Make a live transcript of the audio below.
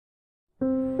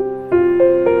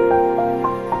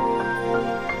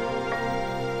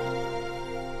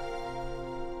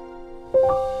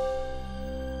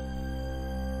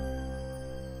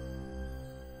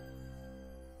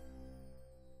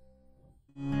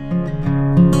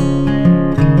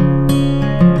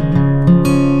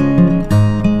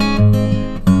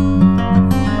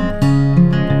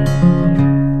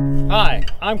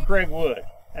Craig Wood,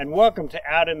 and welcome to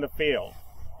Out in the Field.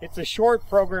 It's a short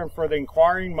program for the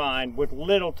inquiring mind with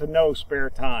little to no spare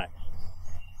time.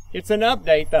 It's an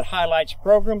update that highlights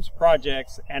programs,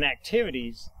 projects, and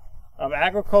activities of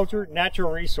agriculture,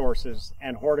 natural resources,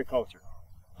 and horticulture.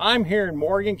 I'm here in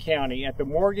Morgan County at the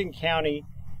Morgan County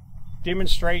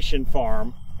Demonstration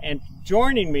Farm, and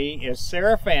joining me is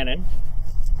Sarah Fannin.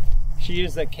 She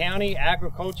is the County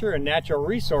Agriculture and Natural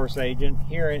Resource Agent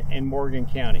here in Morgan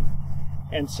County.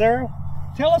 And Sarah,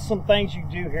 tell us some things you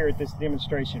do here at this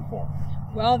demonstration farm.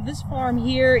 Well, this farm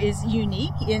here is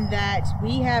unique in that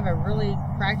we have a really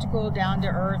practical,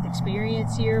 down-to-earth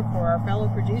experience here for our fellow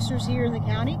producers here in the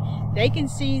county. They can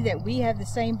see that we have the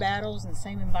same battles and the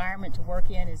same environment to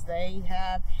work in as they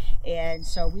have, and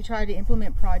so we try to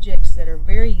implement projects that are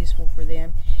very useful for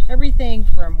them. Everything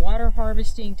from water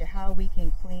harvesting to how we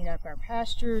can clean up our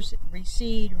pastures,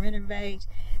 reseed, renovate,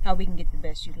 how we can get the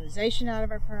best utilization out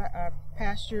of our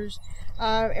pastures,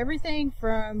 everything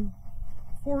from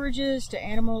forages to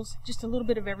animals, just a little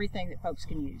bit of everything that folks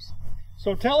can use.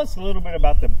 So tell us a little bit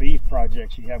about the beef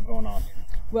projects you have going on here.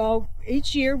 Well,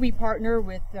 each year we partner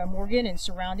with Morgan and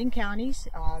surrounding counties.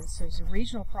 So it's a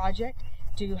regional project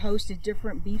to host a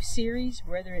different beef series,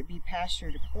 whether it be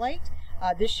pasture to plate.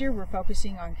 This year we're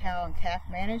focusing on cow and calf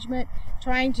management,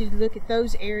 trying to look at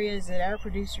those areas that our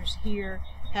producers here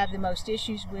have the most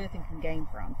issues with and can gain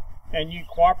from. And you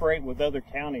cooperate with other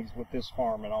counties with this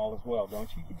farm and all as well, don't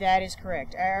you? That is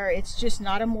correct. It's just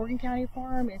not a Morgan County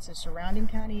farm, it's a surrounding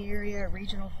county area, a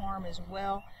regional farm as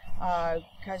well,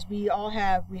 because we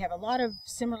have a lot of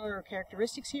similar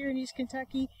characteristics here in East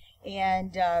Kentucky,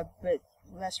 and but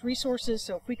less resources,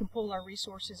 so if we can pull our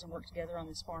resources and work together on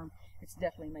this farm, it's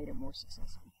definitely made it more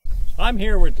successful. I'm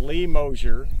here with Lee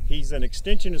Mosier. He's an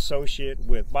extension associate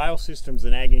with Biosystems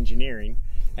and Ag Engineering,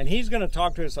 and he's going to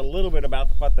talk to us a little bit about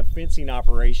the fencing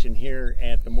operation here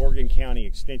at the Morgan County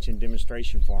Extension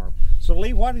Demonstration Farm. So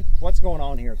Lee, what's going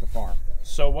on here at the farm?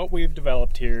 So what we've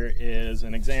developed here is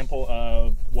an example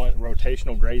of what a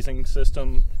rotational grazing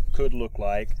system could look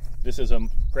like. This is a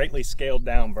greatly scaled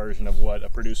down version of what a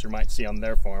producer might see on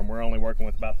their farm. We're only working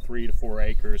with about 3 to 4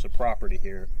 acres of property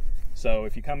here. So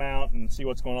if you come out and see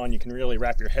what's going on, you can really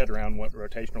wrap your head around what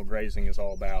rotational grazing is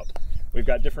all about. We've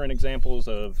got different examples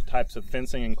of types of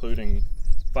fencing, including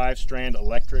 5-strand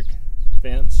electric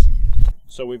fence.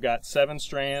 So we've got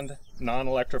 7-strand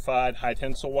non-electrified high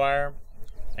tensile wire,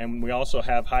 and we also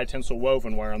have high tensile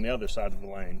woven wire on the other side of the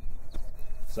lane.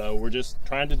 So we're just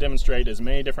trying to demonstrate as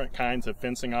many different kinds of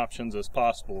fencing options as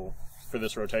possible for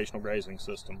this rotational grazing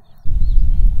system.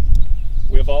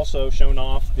 We have also shown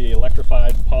off the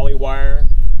electrified poly wire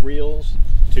reels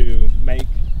to make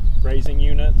grazing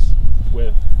units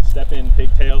with step-in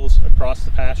pigtails across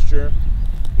the pasture.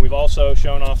 We've also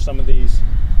shown off some of these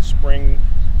spring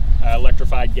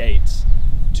electrified gates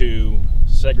to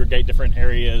segregate different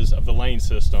areas of the lane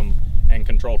system and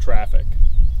control traffic.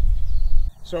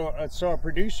 So a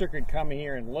producer could come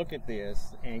here and look at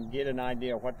this and get an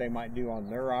idea of what they might do on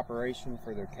their operation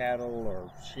for their cattle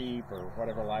or sheep or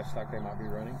whatever livestock they might be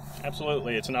running?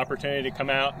 Absolutely. It's an opportunity to come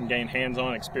out and gain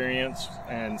hands-on experience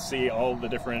and see all the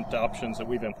different options that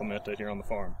we've implemented here on the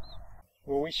farm.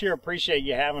 Well, we sure appreciate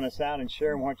you having us out and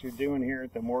sharing what you're doing here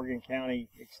at the Morgan County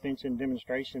Extension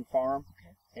Demonstration Farm.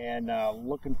 Okay. And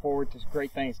looking forward to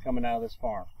great things coming out of this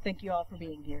farm. Thank you all for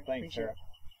being here. Thanks, Sarah.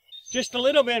 Just a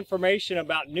little bit of information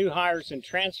about new hires and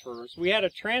transfers. We had a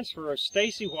transfer of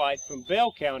Stacy White from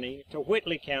Bell County to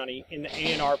Whitley County in the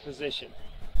A&R position.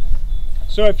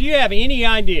 So if you have any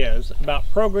ideas about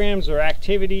programs or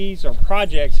activities or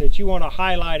projects that you want to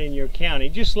highlight in your county,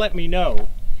 just let me know,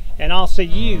 and I'll see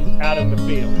you out in the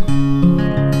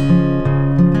field.